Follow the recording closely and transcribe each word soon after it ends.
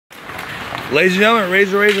Ladies and gentlemen,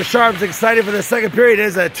 Razor Sharps excited for the second period. It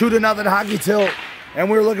is a 2-0 hockey tilt, and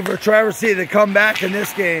we're looking for Traverse City to come back in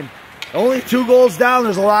this game. Only 2 goals down.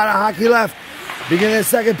 There's a lot of hockey left. Beginning of the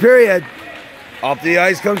second period. Up the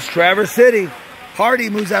ice comes Traverse City. Hardy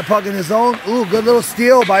moves that puck in his zone. Ooh, good little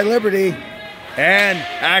steal by Liberty. And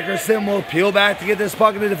Ackerson will peel back to get this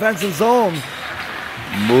puck in the defensive zone.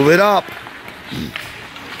 Move it up.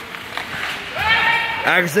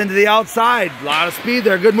 Ackerson to the outside. A lot of speed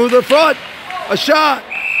there. Good move to the front. A shot.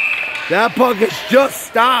 That puck is just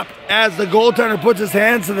stopped as the goaltender puts his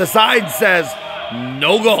hands to the side and says,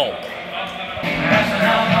 no goal.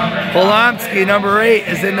 Polanski, number 8,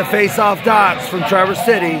 is in the face-off dots from Traverse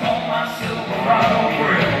City.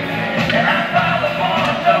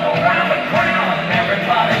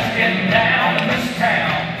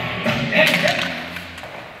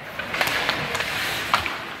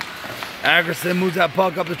 Ackerson moves that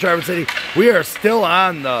puck up to Traverse City. We are still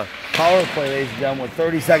on the power play, ladies and gentlemen, with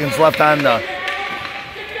 30 seconds left on the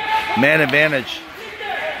man advantage.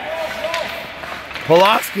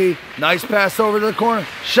 Pulaski, nice pass over to the corner.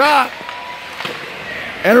 Shot.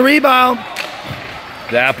 And a rebound.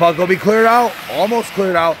 That puck will be cleared out. Almost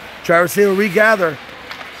cleared out. Traverse City will regather.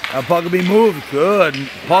 That puck will be moved. Good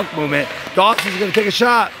puck movement. Dawson's going to take a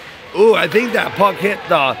shot. Ooh, I think that puck hit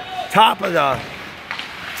the top of the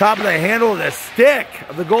handle of the stick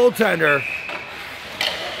of the goaltender.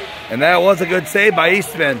 And that was a good save by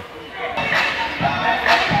Eastman.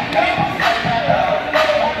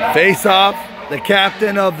 Face off. The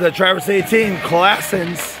captain of the Traverse City team,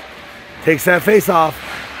 Classens, takes that face off.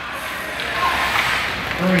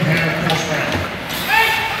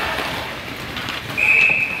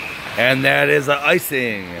 And that is an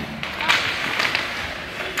icing.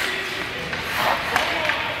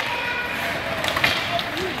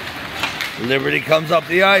 Liberty comes up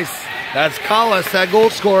the ice. That's Collis, that goal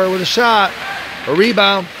scorer, with a shot. A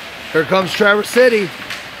rebound. Here comes Traverse City.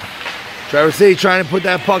 Traverse City trying to put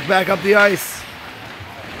that puck back up the ice.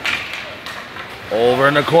 Over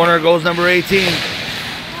in the corner goes number 18.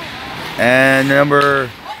 And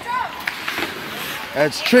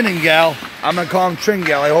that's Trinningal. I'm going to call him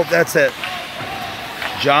Tringal. I hope that's it.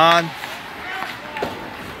 John.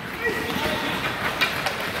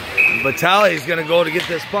 Vitale is going to go to get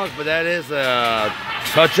this puck, but that is a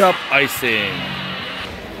touch-up icing.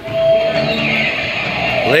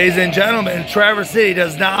 Ladies and gentlemen, Traverse City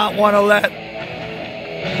does not want to let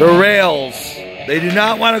the rails, they do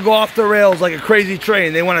not want to go off the rails like a crazy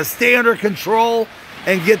train. They want to stay under control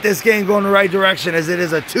and get this game going the right direction, as it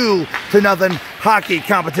is a 2-0 hockey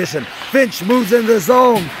competition. Finch moves into the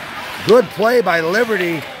zone. Good play by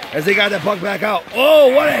Liberty as they got that puck back out.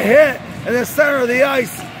 Oh, what a hit in the center of the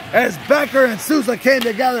ice as Becker and Sousa came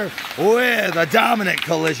together with a dominant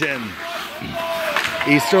collision.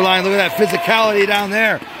 Easterline, look at that physicality down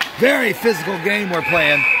there. Very physical game we're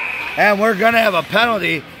playing. And we're going to have a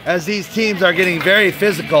penalty as these teams are getting very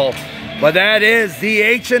physical. But that is the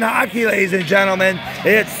H in hockey, ladies and gentlemen.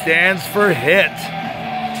 It stands for hit.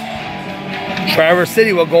 Traverse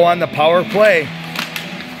City will go on the power play.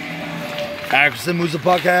 Ackerson moves the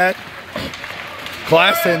puck ahead.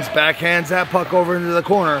 Classens backhands that puck over into the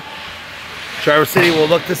corner. Traverse City will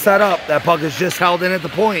look to set up. That puck is just held in at the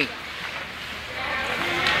point.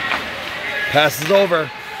 Passes over.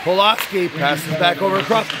 Pulaski passes back over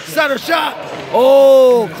across. Center shot.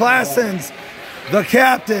 Oh, Classens, the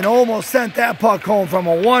captain, almost sent that puck home from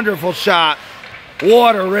a wonderful shot.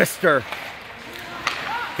 What a wrister.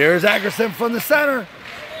 Here's Ackerson from the center.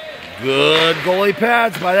 Good goalie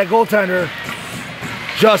pads by that goaltender.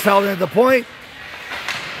 Just held in at the point.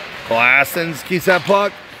 Classens keeps that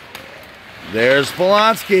puck. There's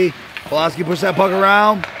Polanski. Polanski pushes that puck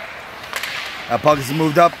around. That puck is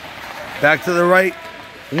moved up back to the right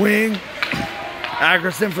wing.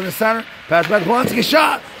 Ackerson from the center. Pass back to Polanski.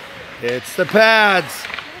 Shot. It's the pads.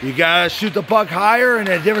 You got to shoot the puck higher in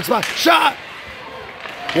a different spot. Shot.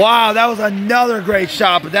 Wow, that was another great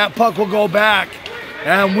shot, but that puck will go back,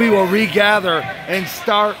 and we will regather and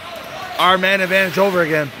start our man advantage over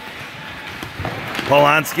again.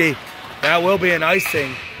 Polanski. That will be an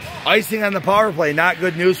icing. Icing on the power play. Not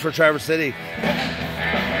good news for Traverse City.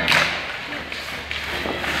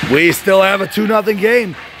 We still have a 2-0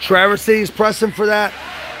 game. Traverse City's pressing for that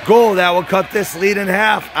goal that will cut this lead in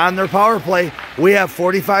half on their power play. We have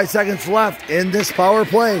 45 seconds left in this power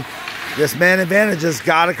play. This man advantage has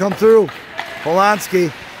got to come through.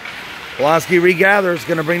 Polanski. Polanski regathers,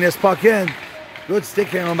 going to bring this puck in. Good stick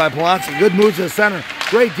handling by Polanski. Good moves to the center.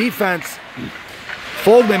 Great defense.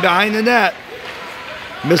 Fogman behind the net.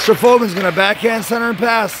 Mr. Fogman's going to backhand center and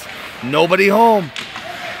pass. Nobody home.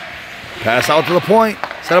 Pass out to the point.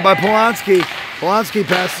 Set up by Polanski. Polanski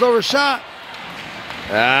passes over, shot.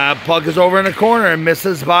 Puck is over in the corner and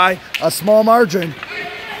misses by a small margin.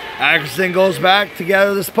 Ackerson goes back to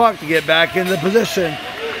gather this puck to get back into the position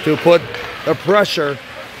to put the pressure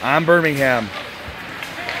on Birmingham.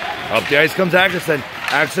 Up the ice comes Ackerson.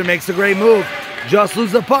 Ackerson makes a great move. Just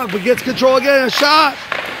loses the puck, but gets control again. A shot.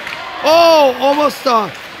 Oh,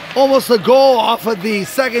 almost a goal off of the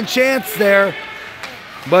second chance there.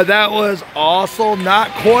 But that was also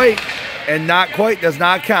not quite, and not quite does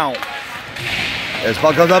not count. This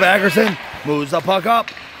puck comes up, Ackerson moves the puck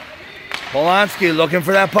up. Polanski looking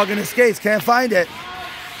for that puck in his skates, can't find it.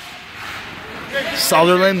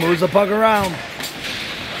 Sutherland moves the puck around.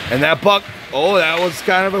 And that puck, that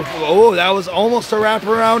was almost a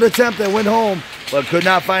wraparound attempt that went home, but could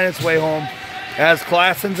not find its way home. As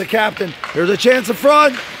Klassen's the captain, there's a chance in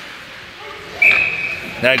front.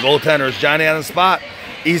 That goaltender is Johnny on the spot.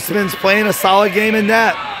 Eastman's playing a solid game in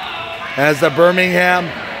net, as the Birmingham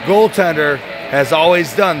goaltender has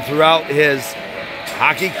always done throughout his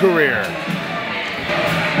hockey career.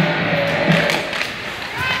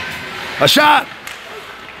 A shot!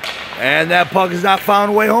 And that puck has not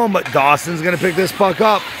found a way home, but Dawson's going to pick this puck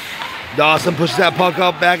up. Dawson pushes that puck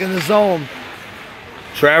up back in the zone.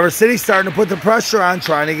 Traverse City starting to put the pressure on,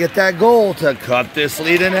 trying to get that goal to cut this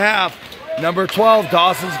lead in half. Number 12,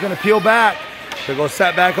 Dawson's going to peel back to go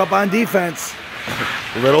set back up on defense.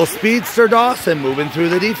 Little speedster Dawson moving through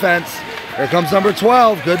the defense. Here comes number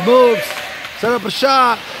 12, good moves. Set up a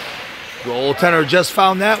shot. Goaltender just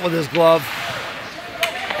found that with his glove.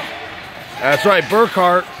 That's right,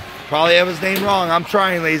 Burkhart. Probably have his name wrong. I'm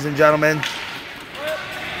trying, ladies and gentlemen.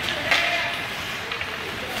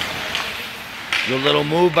 Good little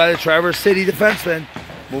move by the Traverse City defenseman.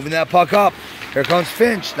 Moving that puck up. Here comes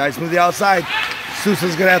Finch. Nice move to the outside.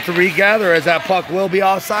 Sousa's going to have to regather, as that puck will be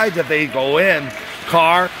offsides if they go in.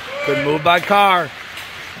 Carr. Good move by Carr.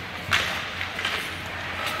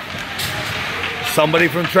 Somebody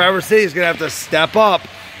from Traverse City is going to have to step up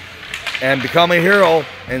and become a hero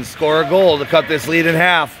and score a goal to cut this lead in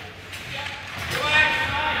half.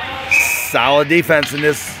 Solid defense, and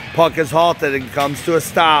this puck is halted and comes to a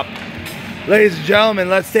stop. Ladies and gentlemen,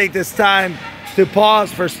 let's take this time to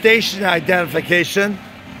pause for station identification.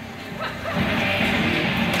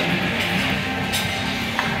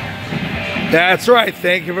 That's right.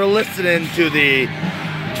 Thank you for listening to the...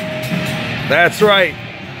 That's right.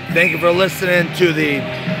 Thank you for listening to the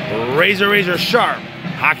Razor Sharp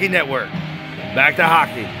Hockey Network. Back to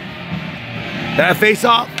hockey. That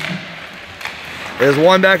face-off is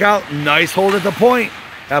one back out. Nice hold at the point.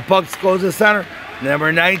 That puck goes to the center.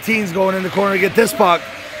 Number 19 is going in the corner to get this puck.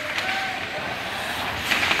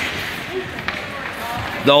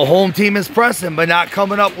 The home team is pressing, but not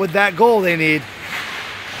coming up with that goal they need.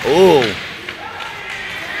 Ooh.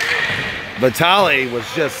 Vitale was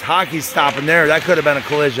just hockey stopping there. That could have been a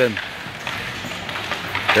collision.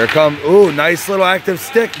 Here come, nice little active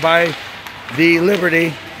stick by the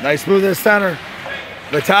Liberty. Nice move to the center.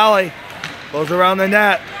 Vitale goes around the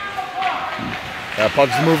net. That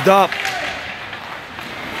puck's moved up.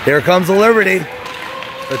 Here comes the Liberty.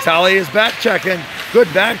 Vitale is back checking.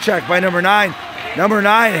 Good back check by number 9. Number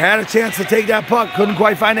 9 had a chance to take that puck. Couldn't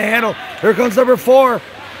quite find a handle. Here comes number 4.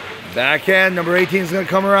 Backhand. Number 18 is going to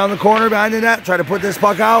come around the corner behind the net. Try to put this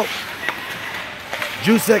puck out.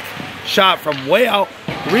 Jusek shot from way out.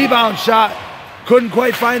 Rebound shot. Couldn't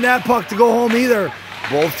quite find that puck to go home either.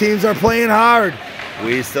 Both teams are playing hard.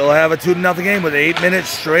 We still have a 2-0 game with 8 minutes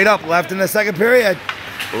straight up left in the second period.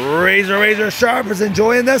 Razor Sharp is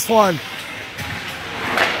enjoying this one.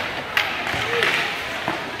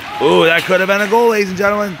 Ooh, that could have been a goal, ladies and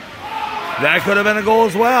gentlemen. That could have been a goal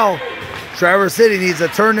as well. Traverse City needs to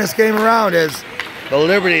turn this game around, as the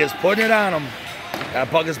Liberty is putting it on them. That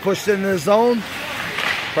puck is pushed into the zone.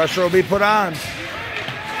 Pressure will be put on.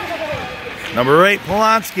 Number 8,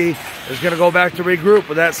 Polanski, is going to go back to regroup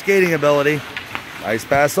with that skating ability. Nice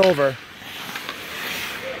pass over.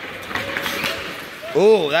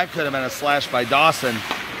 Ooh, that could have been a slash by Dawson.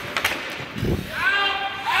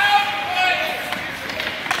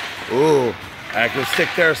 Ooh, active stick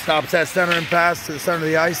there, stops that center and pass to the center of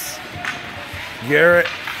the ice. Garrett,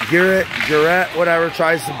 whatever,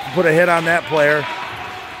 tries to put a hit on that player.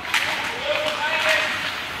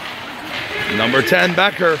 Number 10,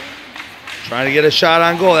 Becker, trying to get a shot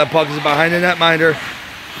on goal. That puck is behind the netminder.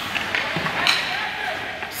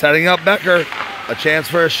 Setting up Becker, a chance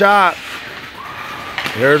for a shot.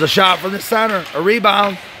 Here's a shot from the center, a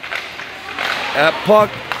rebound. That puck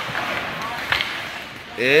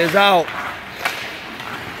is out.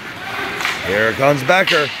 Here comes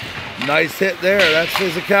Becker. Nice hit there. That's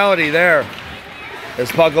physicality there.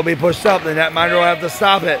 This puck will be pushed up. The netminder will have to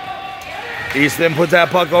stop it. Easton puts that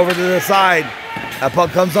puck over to the side. That puck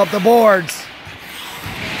comes up the boards.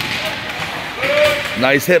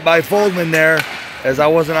 Nice hit by Foldman there. As I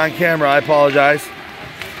wasn't on camera, I apologize.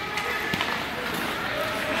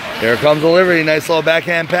 Here comes the Liberty. Nice little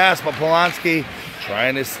backhand pass, but Polanski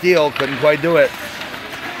trying to steal. Couldn't quite do it.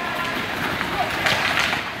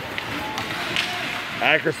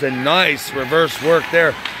 Ackerson, nice reverse work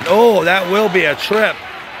there. Oh, that will be a trip.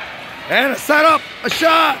 And a setup, a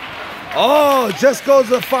shot. Oh, just goes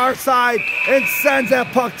to the far side and sends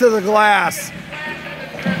that puck to the glass.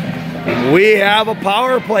 We have a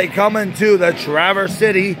power play coming to the Traverse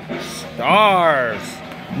City Stars.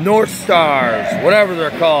 North Stars, whatever they're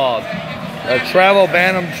called. The Travel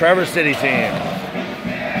Bantam Traverse City team.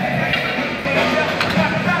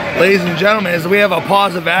 Ladies and gentlemen, as we have a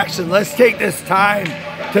pause of action, let's take this time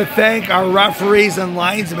to thank our referees and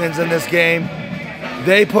linesmen in this game.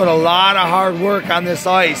 They put a lot of hard work on this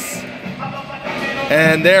ice,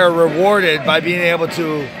 and they're rewarded by being able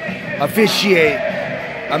to officiate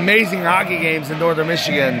amazing hockey games in Northern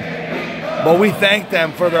Michigan. But we thank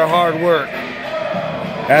them for their hard work.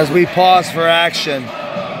 As we pause for action,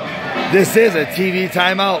 this is a TV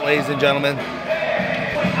timeout, ladies and gentlemen.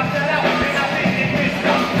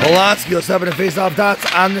 Polanski will step in the face-off dots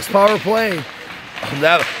on this power play.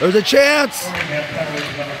 There's a chance.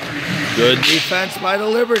 Good defense by the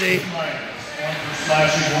Liberty.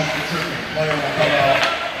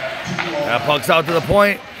 That puck's out to the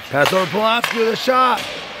point. Pass over Polanski with a shot.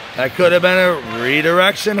 That could have been a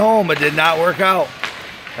redirection home, but did not work out.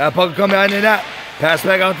 That puck will come behind the net. Pass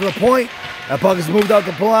back out to the point. That puck is moved out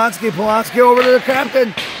to Polanski. Polanski over to the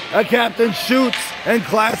captain. The captain shoots, and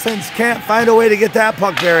Klassens can't find a way to get that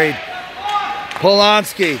puck buried.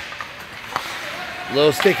 Polanski.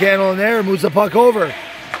 Little stick handle in there, moves the puck over.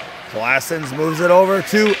 Klassens moves it over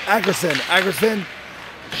to Ackerson. Ackerson,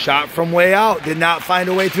 shot from way out. Did not find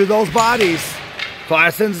a way through those bodies.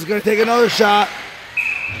 Klassens is going to take another shot.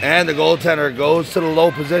 And the goaltender goes to the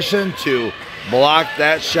low position to block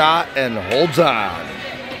that shot and holds on.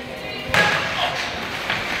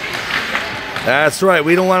 That's right.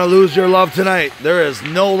 We don't want to lose your love tonight. There is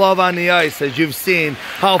no love on the ice, as you've seen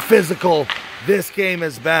how physical this game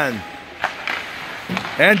has been.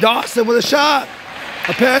 And Dawson with a shot.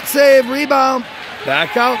 A pad save, rebound.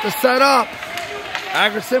 Back out to set up.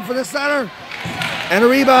 Ackerson for the center. And a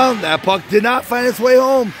rebound. That puck did not find its way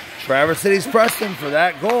home. Traverse City's pressing for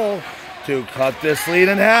that goal to cut this lead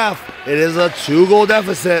in half. It is a 2-goal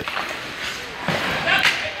deficit.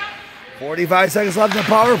 45 seconds left in the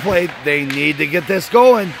power play. They need to get this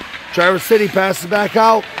going. Traverse City passes back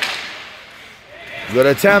out. Good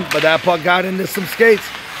attempt, but that puck got into some skates.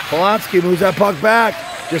 Polanski moves that puck back.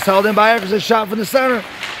 Just held in by Ackerson. Shot from the center.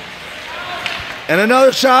 And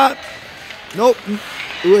another shot. Nope.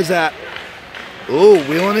 Who is that? Ooh,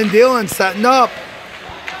 wheeling and dealing, setting up.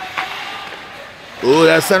 Ooh,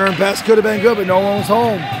 that centering pass could have been good, but no one was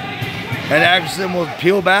home. And Ackerson will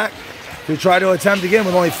peel back to try to attempt again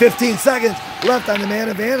with only 15 seconds left on the man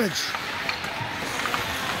advantage.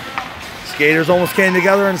 Skaters almost came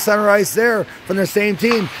together in center ice there from the same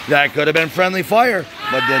team. That could have been friendly fire,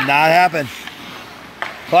 but did not happen.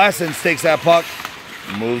 Klassens takes that puck,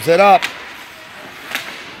 moves it up.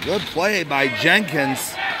 Good play by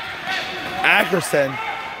Jenkins. Ackerson.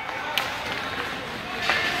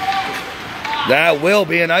 That will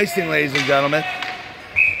be an icing, ladies and gentlemen.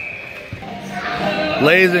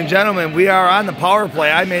 Ladies and gentlemen, we are on the power play.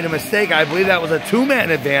 I made a mistake. I believe that was a 2-man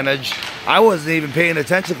advantage. I wasn't even paying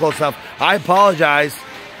attention close enough. I apologize,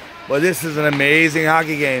 but this is an amazing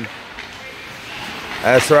hockey game.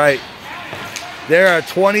 That's right. There are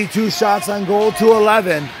 22 shots on goal to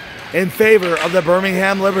 11 in favor of the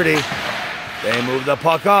Birmingham Liberty. They move the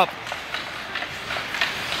puck up.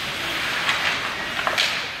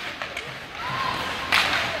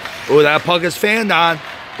 Oh, that puck is fanned on.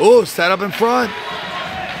 Oh, set up in front.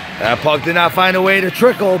 That puck did not find a way to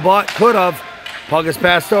trickle, but could have. Puck is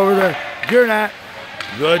passed over to Gurnat.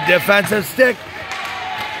 Good defensive stick.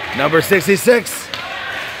 Number 66.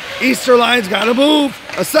 Easterline's got to move.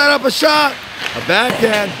 A setup, a shot, a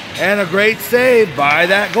backhand, and a great save by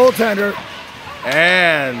that goaltender.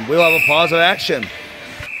 And we'll have a pause of action.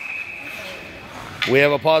 We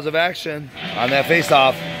have a pause of action on that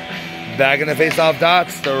faceoff. Back in the face-off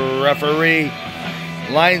dots, the referee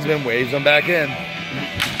linesman waves them back in.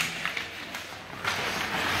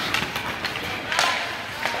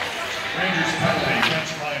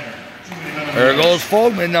 There goes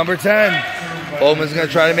Foldman, number 10. Foldman's going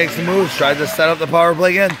to try to make some moves, tries to set up the power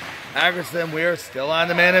play again. Ackerson, we are still on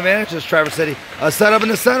the man advantage as Traverse City. A setup in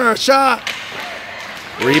the center, a shot.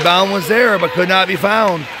 Rebound was there, but could not be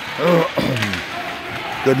found.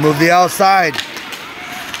 Good move the outside.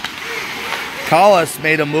 Collis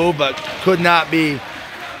made a move, but could not be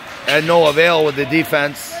at no avail with the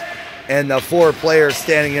defense and the 4 players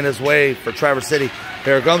standing in his way for Traverse City.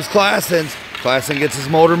 Here comes Klassen. Klassen gets his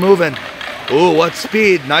motor moving. Ooh, what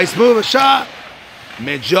speed. Nice move, a shot.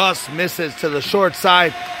 Just misses to the short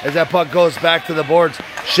side as that puck goes back to the boards.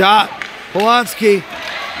 Shot, Polonsky.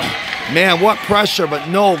 Man, what pressure, but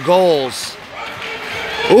no goals.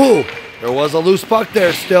 Ooh, there was a loose puck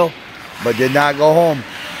there still, but did not go home.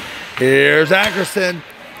 Here's Ackerson.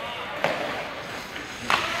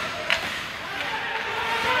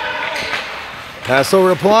 Pass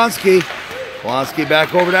over to Polonsky. Polonsky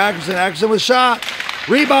back over to Ackerson. Ackerson with shot.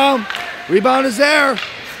 Rebound. Rebound is there.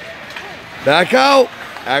 Back out.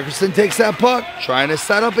 Ackerson takes that puck. Trying to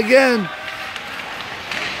set up again.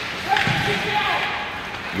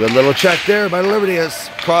 Good little check there by the Liberties.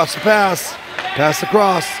 Cross the pass. Pass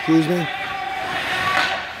across. Excuse me.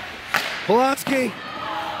 Polonsky.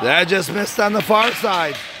 That just missed on the far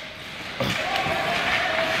side.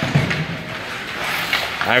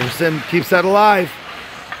 Ackerson keeps that alive.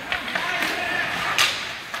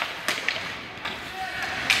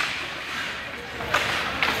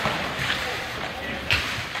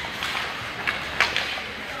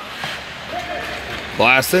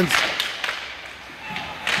 Klassen.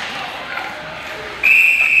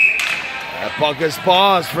 That puck is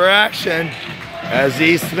paused for action as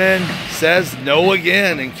Eastman says no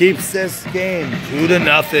again and keeps this game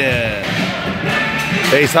 2-0.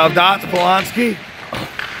 Face-off dots, Polonsky.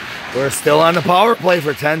 We're still on the power play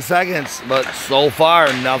for 10 seconds, but so far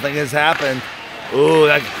nothing has happened. Ooh,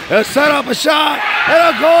 that set up a shot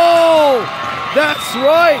and a goal! That's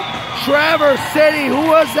right, Traverse City. Who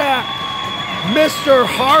was that? Mr.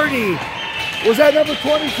 Hardy. Was that number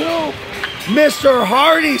 22? Mr.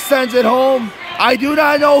 Hardy sends it home. I do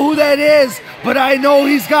not know who that is, but I know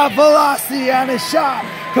he's got velocity on his shot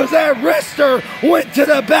because that wrister went to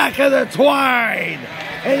the back of the twine.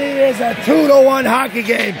 And it is a 2-1 hockey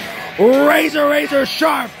game. Razor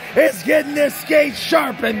Sharp is getting this skate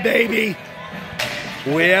sharpened, baby.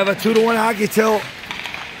 We have a 2-1 hockey tilt.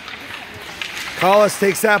 Collis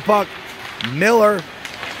takes that puck. Miller.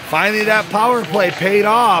 Finally, that power play paid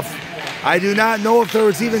off. I do not know if there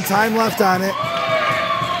was even time left on it.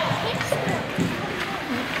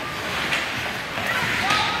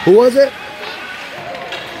 Who was it?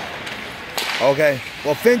 Okay.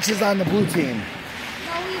 Well, Finch is on the blue team.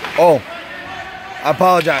 Oh, I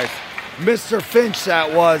apologize. Mr. Finch,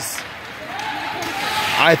 that was.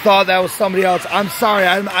 I thought that was somebody else. I'm sorry.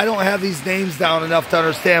 I don't have these names down enough to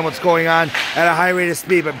understand what's going on at a high rate of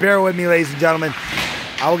speed. But bear with me, ladies and gentlemen.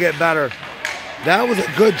 I'll get better. That was a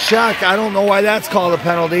good check. I don't know why that's called a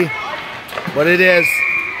penalty, but it is.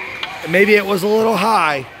 Maybe it was a little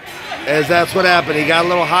high, as that's what happened. He got a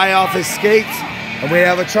little high off his skates, and we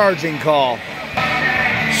have a charging call.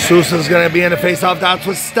 Sousa's going to be in the face-off dots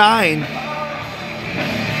with Stein.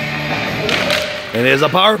 And here's a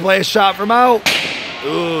power play shot from out.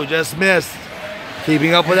 Ooh, just missed.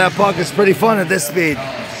 Keeping up with that puck is pretty fun at this speed.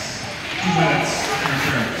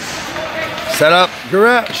 Set up,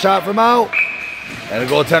 Garrett, shot from out. And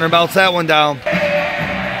the goaltender bounce that one down.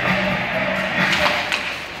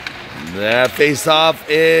 That face-off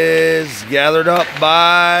is gathered up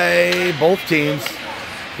by both teams.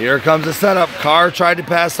 Here comes the setup. Carr tried to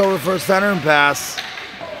pass over for a center and pass.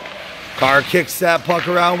 Carr kicks that puck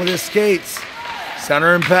around with his skates.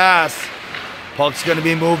 Center and pass. Puck's going to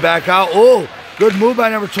be moved back out. Oh, good move by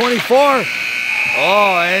number 24. Oh,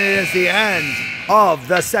 and it is the end of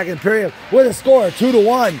the second period with a score of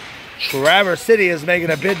 2-1. Traverse City is making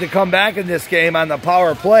a bid to come back in this game on the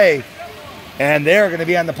power play. And they're going to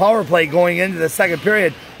be on the power play going into the second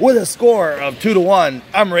period with a score of 2-1.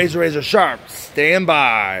 I'm Razor Sharp. Stand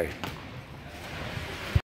by.